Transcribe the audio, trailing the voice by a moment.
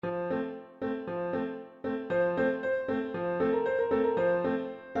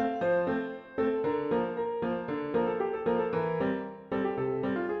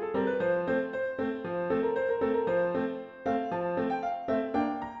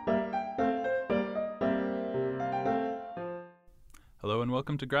Hello and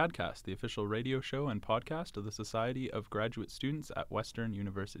welcome to GradCast, the official radio show and podcast of the Society of Graduate Students at Western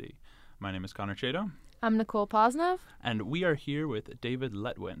University. My name is Connor Chato. I'm Nicole Posnev. And we are here with David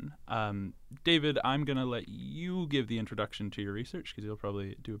Letwin. David, I'm going to let you give the introduction to your research because you'll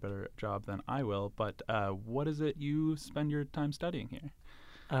probably do a better job than I will. But what is it you spend your time studying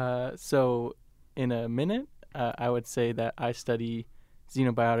here? So in a minute, I would say that I study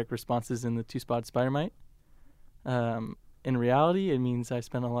xenobiotic responses in the two-spotted spider mite. In reality, it means I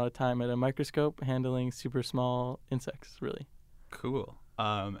spend a lot of time at a microscope handling super small insects, really. Cool.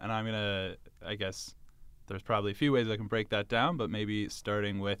 And I'm going to, I guess, there's probably a few ways I can break that down, but maybe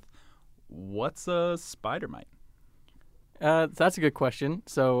starting with, what's a spider mite? That's a good question.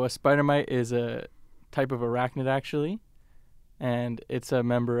 So a spider mite is a type of arachnid, actually, and it's a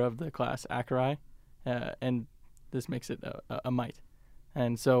member of the class Acari, and this makes it a mite.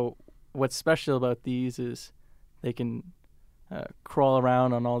 And so what's special about these is they can crawl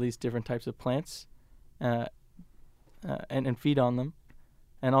around on all these different types of plants and feed on them.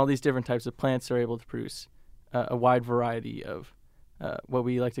 And all these different types of plants are able to produce a wide variety of what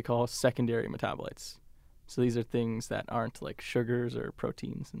we like to call secondary metabolites. So these are things that aren't like sugars or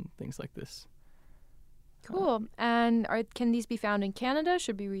proteins and things like this. Cool. And can these be found in Canada?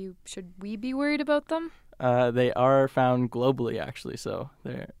 Should we be worried about them? They are found globally, actually. So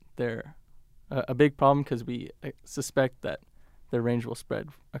they're a big problem because we suspect that their range will spread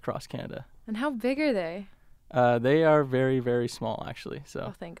across Canada. And how big are they? They are very, very small, actually. So.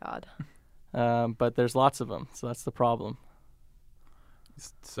 Oh, thank God. But there's lots of them, so that's the problem.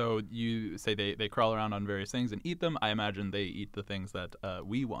 So you say they crawl around on various things and eat them. I imagine they eat the things that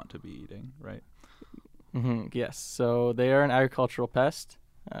we want to be eating, right? Mm-hmm, yes. So they are an agricultural pest.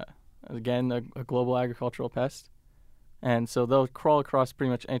 Again, a global agricultural pest. And so they'll crawl across pretty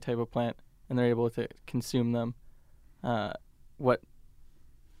much any type of plant, and they're able to consume them. What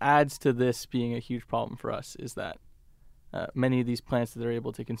adds to this being a huge problem for us is that many of these plants that they're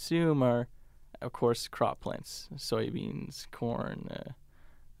able to consume are, of course, crop plants, soybeans, corn,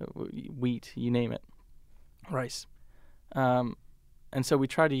 wheat, you name it, rice. And so we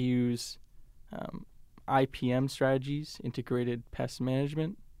try to use IPM strategies, integrated pest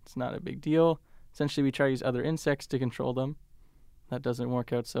management. It's not a big deal. Essentially, we try to use other insects to control them. That doesn't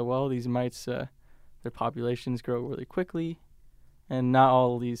work out so well. These mites, their populations grow really quickly, and not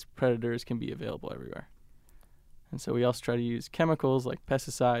all of these predators can be available everywhere. And so we also try to use chemicals like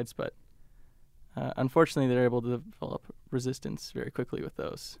pesticides, but unfortunately they're able to develop resistance very quickly with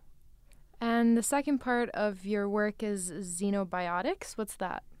those. And the second part of your work is xenobiotics. What's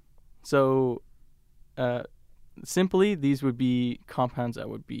that? So simply, these would be compounds that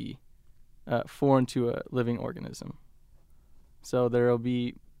would be foreign to a living organism. So there will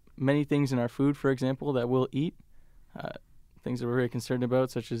be many things in our food, for example, that we'll eat, things that we're very concerned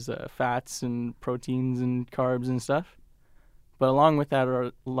about, such as fats and proteins and carbs and stuff. But along with that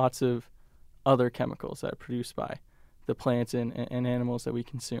are lots of other chemicals that are produced by the plants and animals that we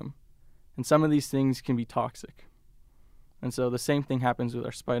consume. And some of these things can be toxic. And so the same thing happens with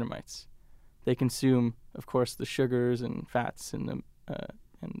our spider mites. They consume, of course, the sugars and fats and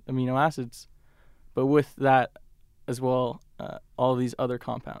amino acids, but with that as well, all these other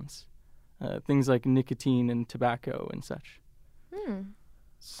compounds, things like nicotine and tobacco and such.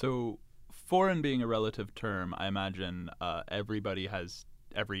 So foreign being a relative term, I imagine every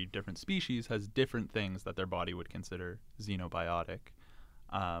different species has different things that their body would consider xenobiotic.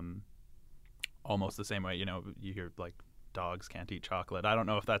 Almost the same way, you hear like dogs can't eat chocolate. I don't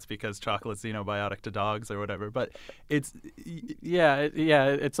know if that's because chocolate's xenobiotic to dogs or whatever, but it's...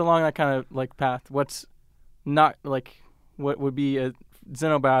 it's along that kind of like path. What's not like what would be a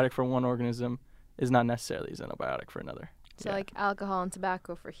xenobiotic for one organism is not necessarily a xenobiotic for another. So like alcohol and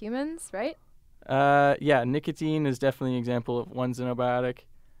tobacco for humans, right? Nicotine is definitely an example of one xenobiotic.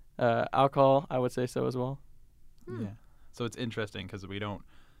 Alcohol, I would say so as well. Yeah. So it's interesting because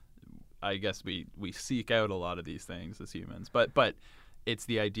I guess we seek out a lot of these things as humans, but it's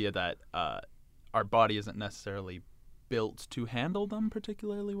the idea that our body isn't necessarily built to handle them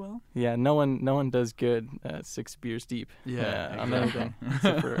particularly well. Yeah, no one does good 6 beers deep. Yeah, on anything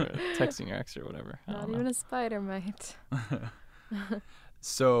except for texting your ex or whatever. Not even a spider mite.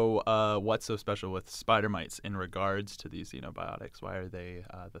 So what's so special with spider mites in regards to these xenobiotics? Why are they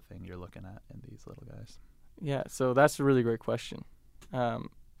the thing you're looking at in these little guys? Yeah, so that's a really great question.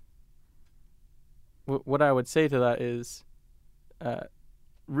 What I would say to that is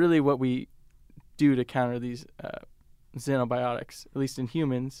really what we do to counter these xenobiotics, at least in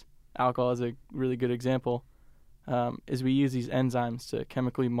humans, alcohol is a really good example, is we use these enzymes to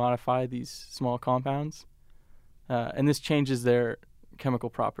chemically modify these small compounds. And this changes their chemical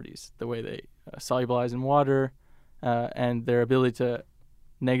properties, the way they solubilize in water, and their ability to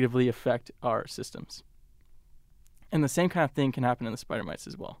negatively affect our systems. And the same kind of thing can happen in the spider mites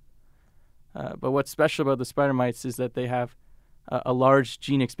as well. But what's special about the spider mites is that they have a large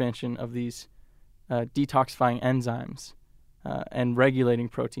gene expansion of these detoxifying enzymes and regulating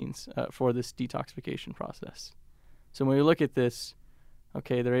proteins for this detoxification process. So when we look at this,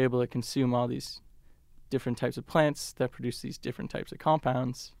 okay, they're able to consume all these different types of plants that produce these different types of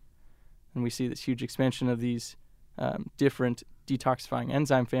compounds, and we see this huge expansion of these different detoxifying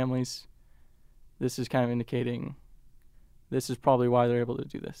enzyme families. This is kind of indicating this is probably why they're able to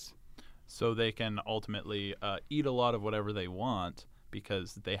do this. So they can ultimately eat a lot of whatever they want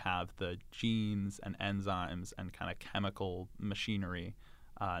because they have the genes and enzymes and kind of chemical machinery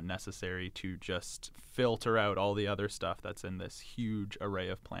necessary to just filter out all the other stuff that's in this huge array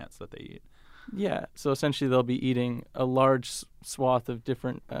of plants that they eat. Yeah, so essentially they'll be eating a large swath of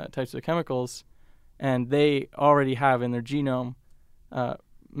different types of chemicals, and they already have in their genome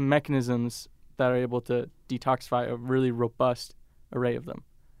mechanisms that are able to detoxify a really robust array of them.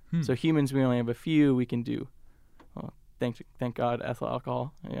 So humans, we only have a few. We can do, well, thank God, ethyl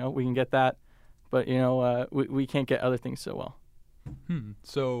alcohol. We can get that, but we can't get other things so well.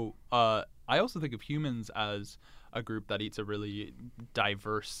 So I also think of humans as a group that eats a really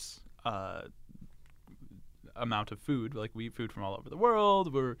diverse amount of food. Like, we eat food from all over the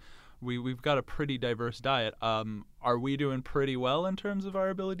world. We've got a pretty diverse diet. Are we doing pretty well in terms of our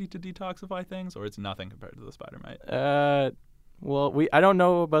ability to detoxify things, or it's nothing compared to the spider mite? Well, I don't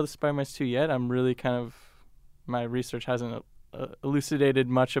know about the spider mites too yet. I'm really my research hasn't elucidated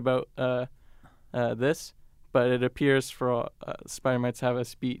much about this, but it appears for spider mites have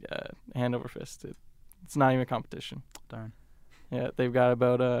us beat hand over fist. It's not even a competition. Darn. Yeah, they've got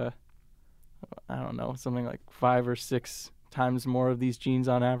about I don't know, something like 5 or 6 times more of these genes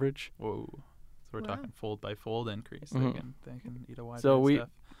on average. Whoa. So we're talking fold by fold increase. Mm-hmm. They can eat a wide So range of stuff.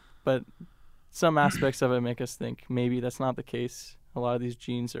 But some aspects of it make us think maybe that's not the case. A lot of these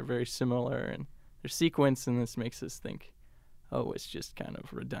genes are very similar in their sequence, and this makes us think, oh, it's just kind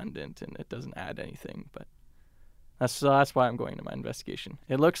of redundant and it doesn't add anything. But that's why I'm going to my investigation.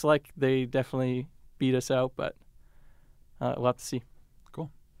 It looks like they definitely beat us out, but we'll have to see. Cool.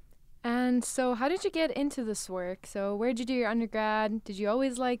 And so how did you get into this work? So where'd you do your undergrad? Did you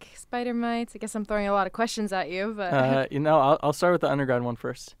always like spider mites? I guess I'm throwing a lot of questions at you, but I'll start with the undergrad one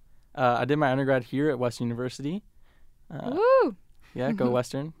first. I did my undergrad here at Western University. Woo! Yeah, go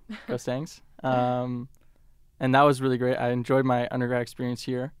Western, go Stangs. And that was really great. I enjoyed my undergrad experience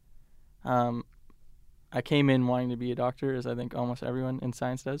here. I came in wanting to be a doctor, as I think almost everyone in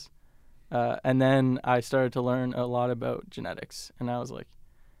science does. And then I started to learn a lot about genetics. And I was like,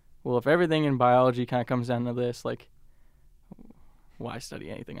 well, if everything in biology kind of comes down to this, like, why study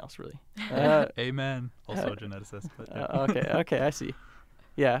anything else, really? Amen. Also a geneticist. But yeah. Okay, I see.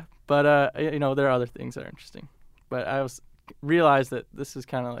 Yeah, but there are other things that are interesting. But I realized that this is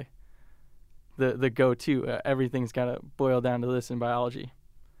kind of like the go-to. Everything's got to boil down to this in biology.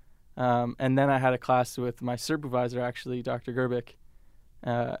 And then I had a class with my supervisor, actually, Dr. Gerbic,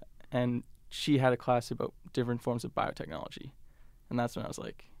 and she had a class about different forms of biotechnology. And that's when I was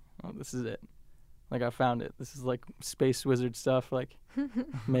like, oh, this is it. Like, I found it. This is like space wizard stuff, like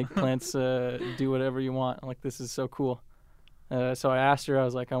make plants do whatever you want. Like, this is so cool. So I asked her, I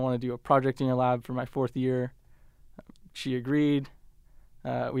was like, I want to do a project in your lab for my 4th year. She agreed.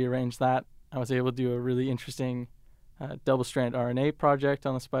 We arranged that. I was able to do a really interesting double-strand RNA project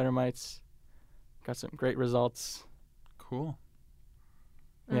on the spider mites. Got some great results. Cool.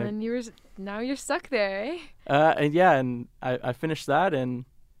 Yeah. And now you're stuck there, eh? And I finished that, and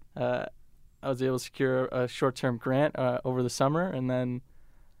I was able to secure a short-term grant over the summer, and then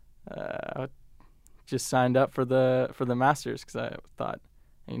I just signed up for the master's because I thought,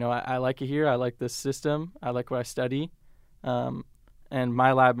 I like it here. I like this system. I like what I study. And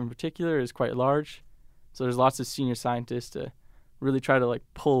my lab in particular is quite large. So there's lots of senior scientists to really try to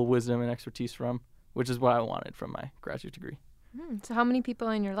pull wisdom and expertise from, which is what I wanted from my graduate degree. So how many people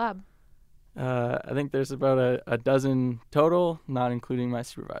are in your lab? I think there's about a dozen total, not including my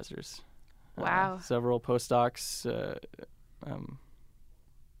supervisors. Wow. Several postdocs,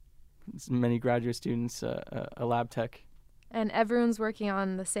 many graduate students, a lab tech. And everyone's working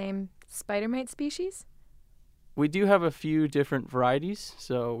on the same spider mite species? We do have a few different varieties.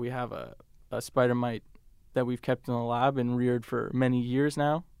 So we have a spider mite that we've kept in the lab and reared for many years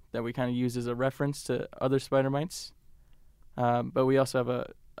now that we kind of use as a reference to other spider mites. But we also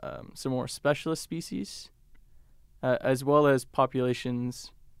have some more specialist species, as well as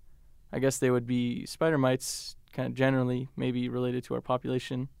populations. I guess they would be spider mites kind of generally maybe related to our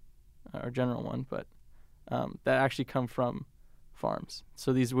population, our general one, but that actually come from farms.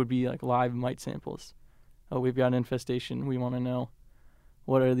 So these would be like live mite samples. Oh, we've got an infestation. We want to know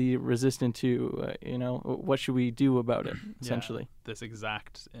what are they resistant to, what should we do about it, essentially. This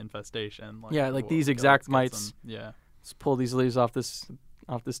exact infestation. Like these exact mites. Yeah. Just pull these leaves off this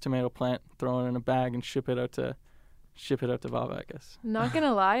tomato plant, throw it in a bag, and ship it out to Vava, I guess. Not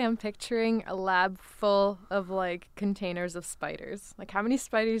gonna lie, I'm picturing a lab full of like containers of spiders. Like, how many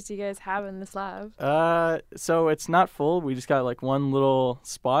spiders do you guys have in this lab? So it's not full. We just got like one little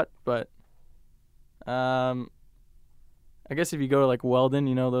spot, but I guess if you go to like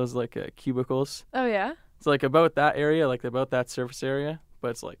Weldon, those like cubicles. Oh yeah. It's like about that area, like about that surface area,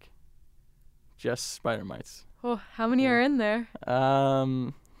 but it's like just spider mites. Oh, how many are in there?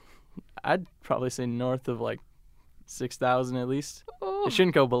 I'd probably say north of like 6,000 at least. Oh. It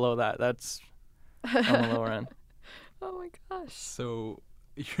shouldn't go below that. That's on the lower end. Oh my gosh. So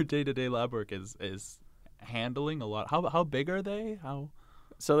your day-to-day lab work is handling a lot. How big are they?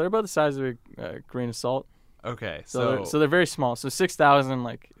 So they're about the size of a grain of salt. Okay. So they're very small. So 6,000,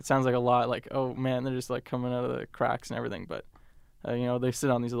 like, it sounds like a lot. Like, oh man, they're just like coming out of the cracks and everything. But they sit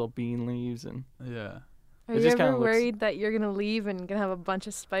on these little bean leaves and yeah. Are you ever worried that you're gonna leave and gonna have a bunch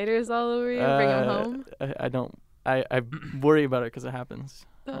of spiders all over you? Bring them home? I don't. I worry about it because it happens.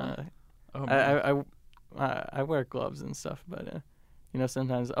 I wear gloves and stuff, but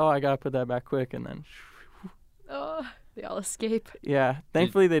sometimes I gotta put that back quick, and then they all escape. Yeah,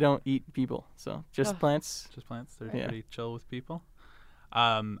 thankfully they don't eat people, so just plants. Just plants. They're pretty chill with people.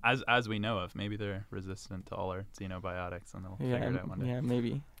 As we know of, maybe they're resistant to all our xenobiotics, and they'll figure it out one day. Yeah,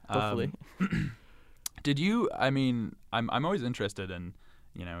 maybe. Hopefully. Did you? I mean, I'm always interested in,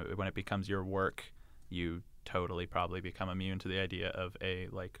 when it becomes your work, you totally probably become immune to the idea of a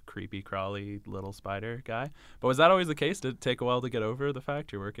like creepy crawly little spider guy. But was that always the case? Did it take a while to get over the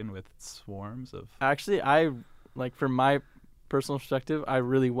fact you're working with swarms of? Actually, from my personal perspective, I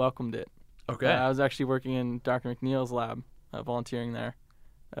really welcomed it. Okay. I was actually working in Dr. McNeil's lab, volunteering there.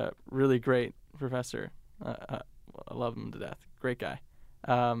 Really great professor. I love him to death. Great guy.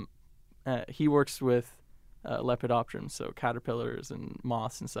 He works with lepidopterans, so caterpillars and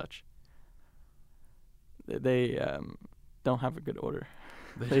moths and such. They don't have a good odor.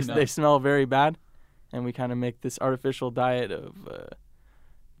 They smell very bad, and we kind of make this artificial diet of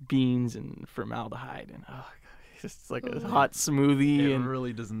beans and formaldehyde, and it's like a hot smoothie. It and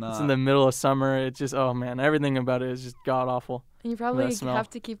really does not. It's in the middle of summer. It's just everything about it is just god awful. And you probably have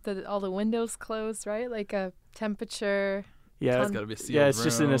to keep all the windows closed, right? Like a temperature. Yeah, it's got to be a sealed it's room.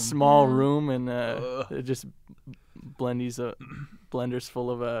 just in a small room, and it just blenders full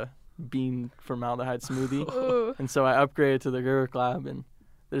of bean formaldehyde smoothie. And so I upgraded to the Gerwick lab, and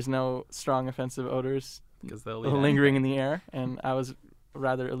there's no strong offensive odors because they'll lingering in the air, and I was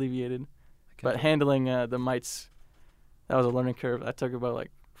rather alleviated. But handling the mites, that was a learning curve. That took about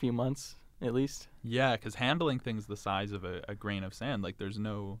like a few months at least. Yeah, because handling things the size of a grain of sand, like there's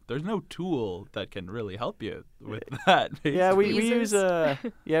no tool that can really help you with that. Basically. Yeah, we use you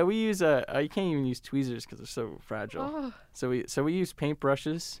can't even use tweezers because they're so fragile. Oh. So we use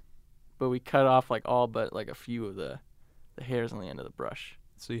paintbrushes, but we cut off like all but like a few of the hairs on the end of the brush.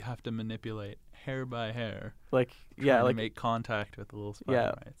 So you have to manipulate hair by hair. To make contact with the little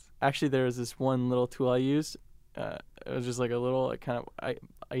spider mites. Actually, there was this one little tool I used. It was just like a little kind of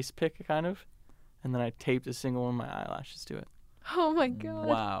ice pick kind of, and then I taped a single one of my eyelashes to it. Oh my god!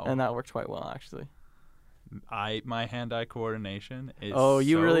 Wow! And that worked quite well actually. My hand-eye coordination is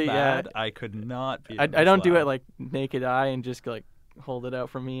really bad. I could not be. I don't do it like naked eye and just like hold it out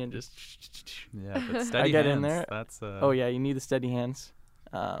for me and just. Yeah, but steady I get hands, in there. That's. Oh yeah, you need the steady hands.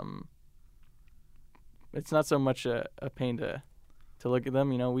 It's not so much a pain to look at them.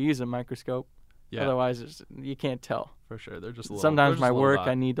 We use a microscope. Yeah. Otherwise, you can't tell. For sure, they're just. Sometimes my work,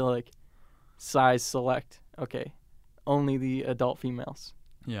 I need to like size select. Okay, only the adult females.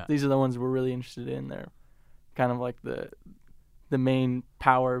 Yeah. These are the ones we're really interested in. They're kind of like the main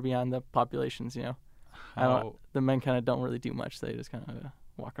power beyond the populations. The men kind of don't really do much. They just kind of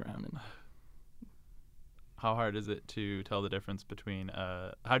walk around and. How hard is it to tell the difference between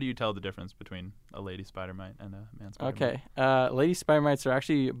how do you tell the difference between a lady spider mite and a man spider mite? Okay. Lady spider mites are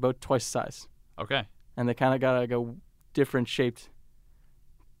actually about twice the size. Okay. And they kind of got like a different shaped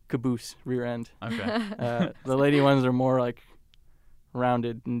caboose rear end. Okay. The lady ones are more like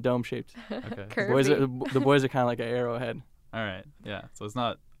rounded and dome shaped. Okay. Curvy. The boys are kind of like an arrowhead. All right. Yeah. So it's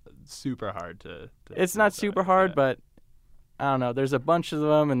not super hard to it's not super hard, but I don't know. There's a bunch of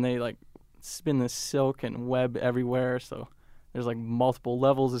them, and they like spin the silk and web everywhere, so there's like multiple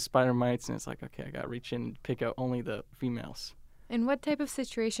levels of spider mites, and it's like, okay, I got to reach in and pick out only the females. In what type of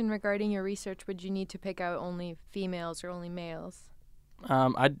situation regarding your research would you need to pick out only females or only males?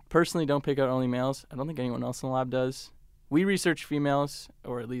 I personally don't pick out only males. I don't think anyone else in the lab does. We research females,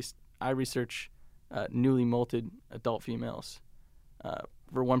 or at least I research newly molted adult females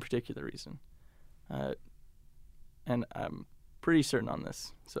for one particular reason. And I'm pretty certain on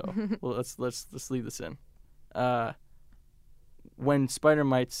this. So well, let's leave this in. When spider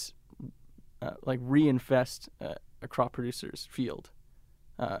mites like reinfest a crop producer's field,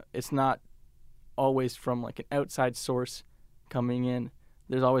 it's not always from like an outside source coming in.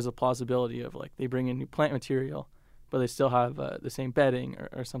 There's always a plausibility of like they bring in new plant material, but they still have the same bedding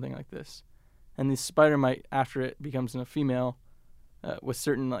or something like this. And the spider mite, after it becomes a female, with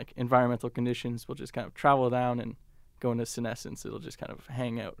certain like environmental conditions, will just kind of travel down and go into senescence. It'll just kind of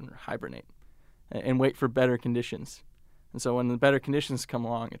hang out and hibernate and wait for better conditions. And so when the better conditions come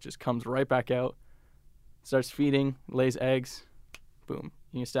along, it just comes right back out, starts feeding, lays eggs, boom,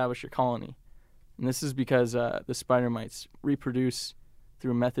 you establish your colony. And this is because the spider mites reproduce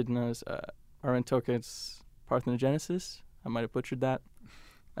through a method known as Arantoca's parthenogenesis. I might have butchered that.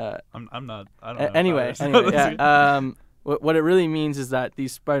 I'm not. I don't know. Anyway, yeah. What it really means is that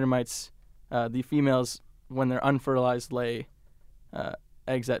these spider mites, the females, when they're unfertilized, lay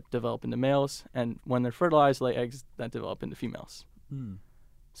eggs that develop into males, and when they're fertilized, lay eggs that develop into females. Hmm.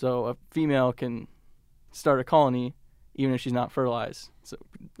 So a female can start a colony even if she's not fertilized, so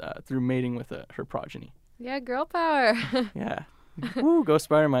through mating with her progeny. Yeah, girl power. Yeah. Woo, go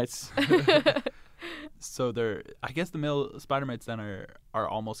spider mites. So I guess the male spider mites then are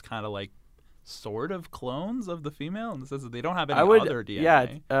almost kind of like sort of clones of the female in the sense that they don't have any other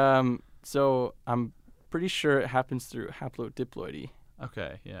DNA. Yeah. So I'm pretty sure it happens through haplodiploidy.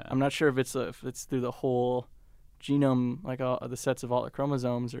 Okay. Yeah. I'm not sure if it's through the whole genome, like all the sets of all the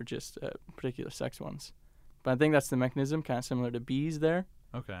chromosomes, or just particular sex ones. But I think that's the mechanism, kind of similar to bees there.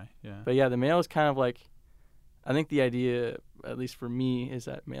 Okay. Yeah. But yeah, the male is kind of like, I think the idea, at least for me, is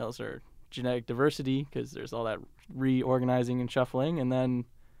that males are genetic diversity because there's all that reorganizing and shuffling, and then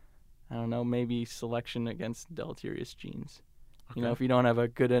I don't know, maybe selection against deleterious genes. Okay. You know, if you don't have a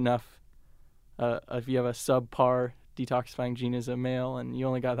good enough, if you have a subpar detoxifying gene as a male and you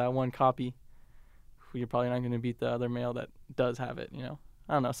only got that one copy, you're probably not going to beat the other male that does have it. You know,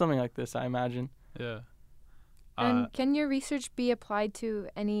 I don't know, something like this, I imagine. Yeah. And can your research be applied to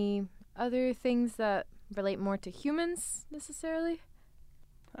any other things that relate more to humans necessarily?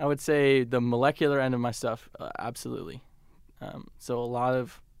 I would say the molecular end of my stuff, absolutely. So a lot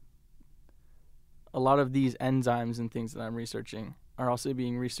of these enzymes and things that I'm researching are also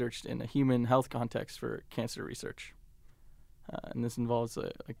being researched in a human health context for cancer research. And this involves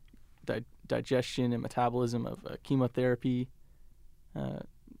digestion and metabolism of chemotherapy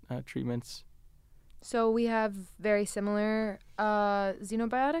treatments. So we have very similar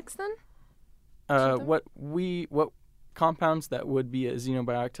xenobiotics then? What compounds that would be a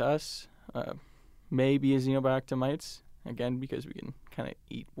xenobiotic to us may be a xenobiotic to mites, again, because we can kind of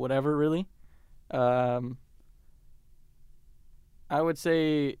eat whatever, really. I would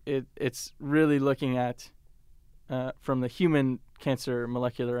say it's really looking at, from the human cancer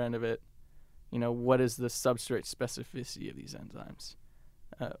molecular end of it, you know, what is the substrate specificity of these enzymes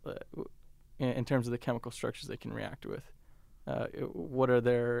in terms of the chemical structures they can react with. What are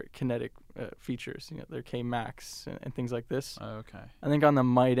their kinetic features, you know, their Kmax and things like this. Okay. I think on the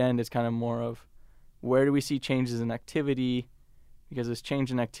mite end, it's kind of more of where do we see changes in activity, because this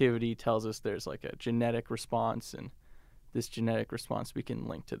change in activity tells us there's like a genetic response, and this genetic response we can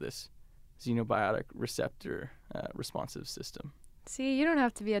link to this xenobiotic receptor responsive system. See, you don't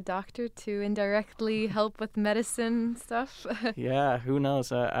have to be a doctor to indirectly help with medicine stuff. Yeah, who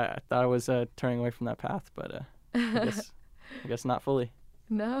knows? I thought I was turning away from that path, but I guess not fully.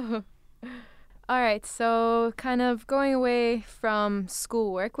 No. All right, so kind of going away from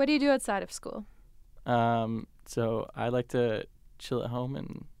schoolwork, what do you do outside of school? So I like to chill at home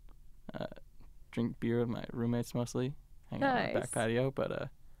and drink beer with my roommates mostly, hang out on the back patio. But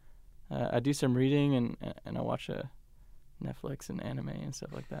I do some reading and I watch Netflix and anime and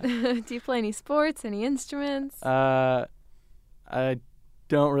stuff like that. Do you play any sports, any instruments? I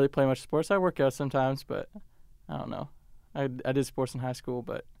don't really play much sports. I work out sometimes, but I don't know. I did sports in high school,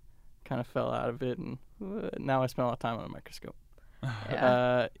 but kind of fell out of it, and now I spend a lot of time on a microscope.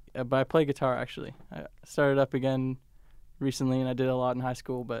 Yeah. But I play guitar, actually. I started up again recently, and I did a lot in high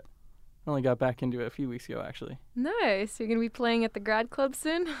school, but I only got back into it a few weeks ago, actually. Nice. You're going to be playing at the grad club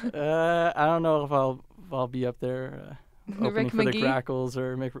soon? I don't know if I'll be up there opening Rick for McGee? the Grackles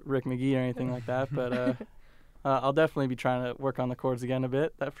or Rick McGee or anything like that, but I'll definitely be trying to work on the chords again a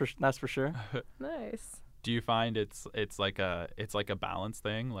bit. That's for sure. Nice. Do you find it's like a balance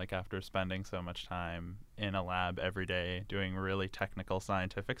thing? Like after spending so much time in a lab every day doing really technical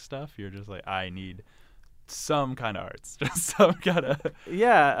scientific stuff, you're just like, I need some kind of arts, just some kind of.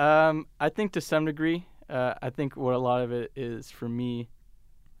 Yeah, I think to some degree. I think what a lot of it is for me,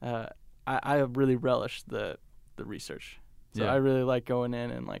 I really relish the research. So Yeah. I really like going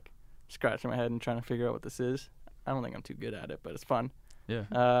in and like scratching my head and trying to figure out what this is. I don't think I'm too good at it, but it's fun.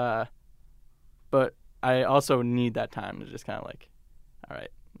 Yeah. But I also need that time to just kind of like, all right,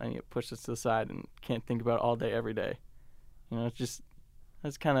 I need to push this to the side and can't think about it all day, every day. You know, it's just,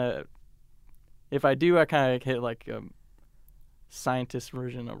 that's kind of, if I do, I kind of hit like a scientist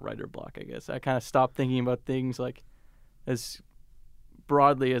version of writer block, I guess. I kind of stop thinking about things like as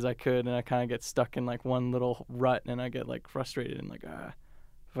broadly as I could, and I kind of get stuck in like one little rut, and I get like frustrated and like,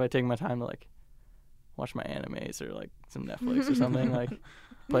 if I take my time to like watch my animes or like some Netflix or something, like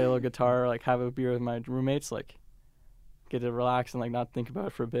play a little guitar, or, like have a beer with my roommates, like get to relax and like not think about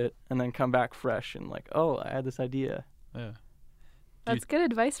it for a bit, and then come back fresh and like, oh, I had this idea. Yeah. That's good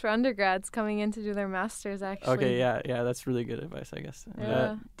advice for undergrads coming in to do their masters, actually. Okay, yeah, that's really good advice, I guess.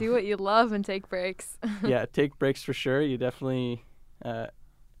 Yeah. Do what you love and take breaks. Yeah, take breaks for sure. You definitely,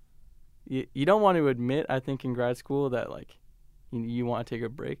 you don't want to admit, I think, in grad school that like you want to take a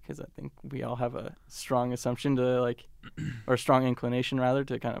break, because I think we all have a strong assumption to like, or strong inclination rather,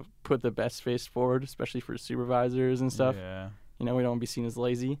 to kind of put the best face forward, especially for supervisors and stuff. Yeah. You know, we don't want to be seen as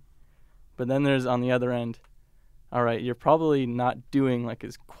lazy. But then there's on the other end, all right, you're probably not doing like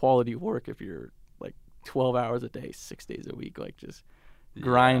as quality work if you're like 12 hours a day, 6 days a week, like just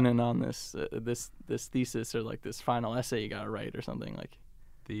grinding on this thesis or like this final essay you gotta write or something. Like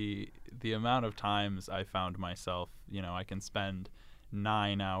the amount of times I found myself, you know, I can spend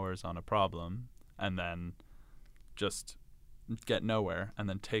 9 hours on a problem and then just get nowhere and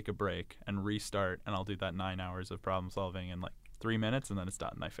then take a break and restart, and I'll do that 9 hours of problem solving in like 3 minutes, and then it's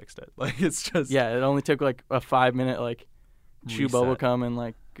done and I fixed it. Like it's just it only took like a 5 minute like chew reset. bubble gum and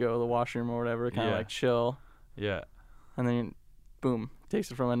like go to the washroom or whatever, kind of Yeah. like chill, Yeah. and then boom, takes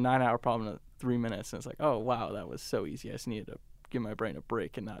it from a 9 hour problem to 3 minutes, and it's like, oh wow, that was so easy. I just needed to give my brain a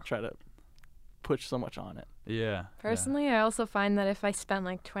break and not try to push so much on it. Yeah. Personally, I also find that if I spend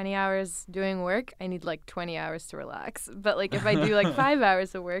like 20 hours doing work, I need like 20 hours to relax. But like if I do like 5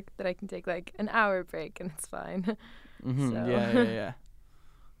 hours of work, then I can take like an hour break and it's fine. Mm-hmm. So. Yeah.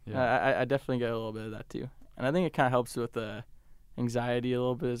 Yeah. I definitely get a little bit of that too, and I think it kind of helps with the anxiety a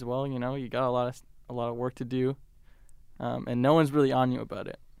little bit as well. You know, you got a lot of work to do, and no one's really on you about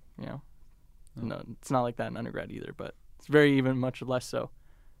it. You know, no, it's not like that in undergrad either, but it's very even much less so.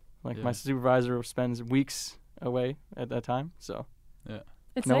 Like my supervisor spends weeks away at that time, so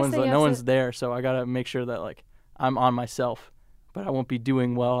It's no nice one's that you no have one's there. So I gotta make sure that like I'm on myself, but I won't be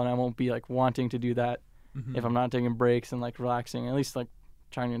doing well, and I won't be like wanting to do that Mm-hmm. if I'm not taking breaks and like relaxing. At least like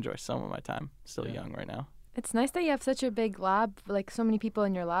trying to enjoy some of my time. Still young right now. It's nice that you have such a big lab, like so many people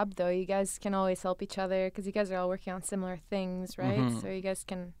in your lab, though. You guys can always help each other because you guys are all working on similar things, right? Mhm. So you guys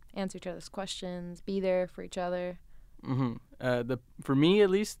can answer each other's questions, be there for each other. For me at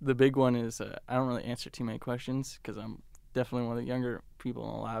least, the big one is I don't really answer too many questions because I'm definitely one of the younger people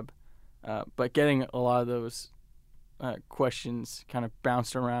in the lab. But getting a lot of those questions kind of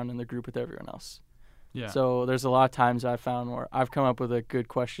bounced around in the group with everyone else. Yeah. So there's a lot of times I've found where I've come up with a good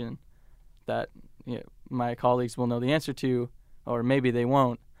question that my colleagues will know the answer to, or maybe they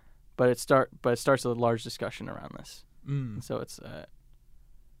won't. But it starts a large discussion around this. And so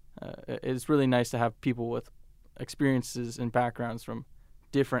it's really nice to have people with experiences and backgrounds from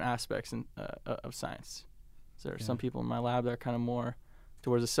different aspects of science. So there are some people in my lab that are kind of more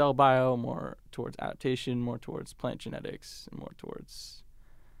towards the cell bio, more towards adaptation, more towards plant genetics, and more towards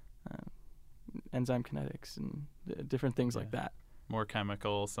enzyme kinetics and different things like that. More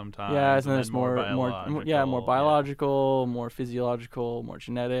chemical sometimes. Yeah, and and there's then more biological, more physiological, more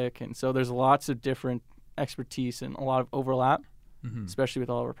genetic, and so there's lots of different expertise and a lot of overlap, especially with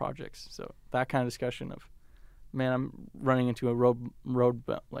all of our projects. So that kind of discussion of, man, I'm running into a road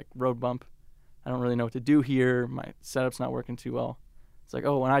bump. I don't really know what to do here. My setup's not working too well. It's like,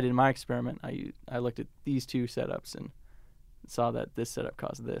 oh, when I did my experiment, I looked at these two setups and saw that this setup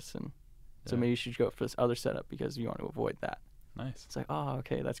caused this, and so maybe you should go for this other setup because you want to avoid that. Nice. It's like, oh,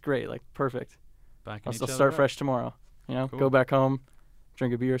 okay, that's great, like perfect. I'll Backing start fresh tomorrow. You know, Cool. go back home,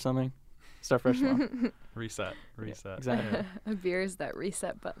 drink a beer or something, start fresh tomorrow. Reset. Yeah, exactly. A beer is that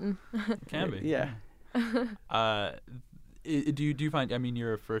reset button. Can be. Yeah. Do you find? I mean,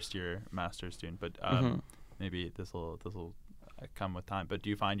 you're a first year master's student, but maybe this will come with time. But do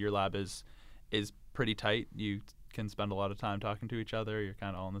you find your lab is pretty tight? You can spend a lot of time talking to each other. You're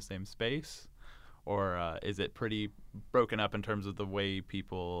kind of all in the same space, or is it pretty broken up in terms of the way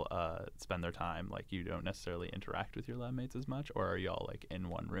people spend their time? Like you don't necessarily interact with your lab mates as much, or are you all like in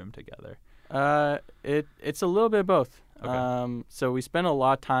one room together? It's a little bit of both. Okay. So we spend a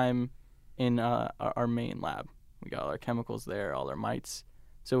lot of time in our main lab. We got all our chemicals there, all our mites.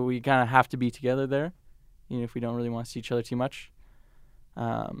 So we kind of have to be together there, even if we don't really want to see each other too much.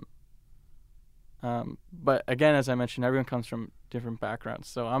 But again, as I mentioned, everyone comes from different backgrounds.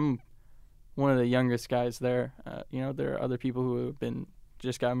 So I'm one of the youngest guys there. There are other people who have been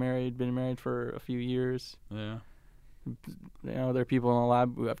got married, been married for a few years. Yeah. There are people in the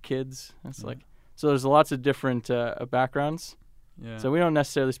lab who have kids. It's like, so there's lots of different backgrounds. Yeah. So we don't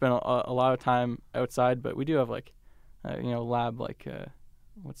necessarily spend a lot of time outside, but we do have lab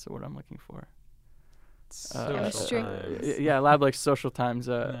what's the word I'm looking for? Chemistry. Lab like social times.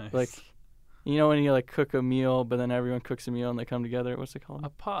 Nice. Like, when you like cook a meal, but then everyone cooks a meal and they come together. What's it called? A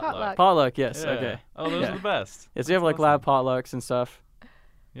potluck. Potluck. Yes. Yeah. Okay. Oh, those are the best. Yes, we have like lab potlucks and stuff.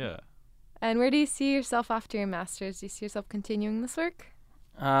 Yeah. And where do you see yourself after your master's? Do you see yourself continuing this work?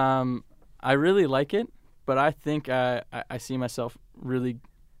 I really like it, but I think I see myself really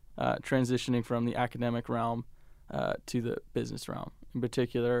transitioning from the academic realm to the business realm. In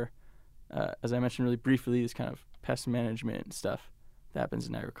particular, as I mentioned really briefly, this kind of pest management stuff that happens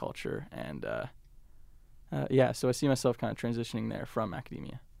in agriculture. And so I see myself kind of transitioning there from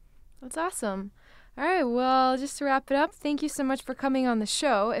academia. That's awesome. All right, well, just to wrap it up, thank you so much for coming on the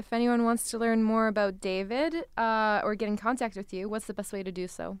show. If anyone wants to learn more about David or get in contact with you, what's the best way to do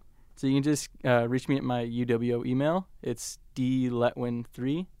so? So you can just reach me at my UWO email. It's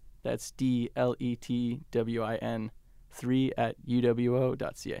dletwin3. That's DLETWIN 3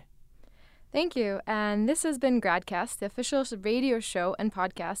 @uwo.ca. Thank you. And this has been GradCast, the official radio show and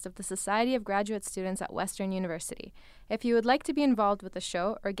podcast of the Society of Graduate Students at Western University. If you would like to be involved with the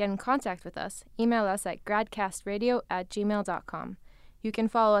show or get in contact with us, email us at gradcastradio@gmail.com. You can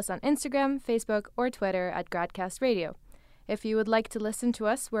follow us on Instagram, Facebook, or Twitter at GradCastRadio. If you would like to listen to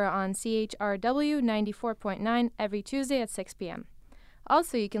us, we're on CHRW 94.9 every Tuesday at 6 p.m.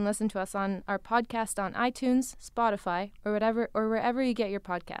 Also, you can listen to us on our podcast on iTunes, Spotify, or wherever you get your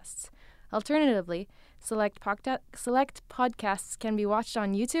podcasts. Alternatively, select podcasts can be watched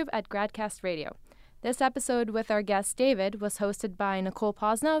on YouTube at GradCast Radio. This episode with our guest David was hosted by Nicole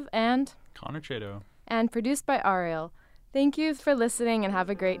Posnov and Connor Chato. And produced by Ariel. Thank you for listening and have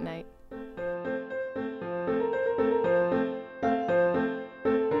a great night.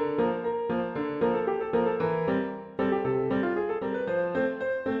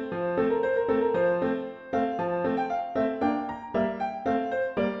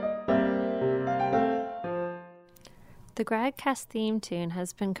 The GradCast theme tune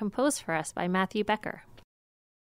has been composed for us by Matthew Becker.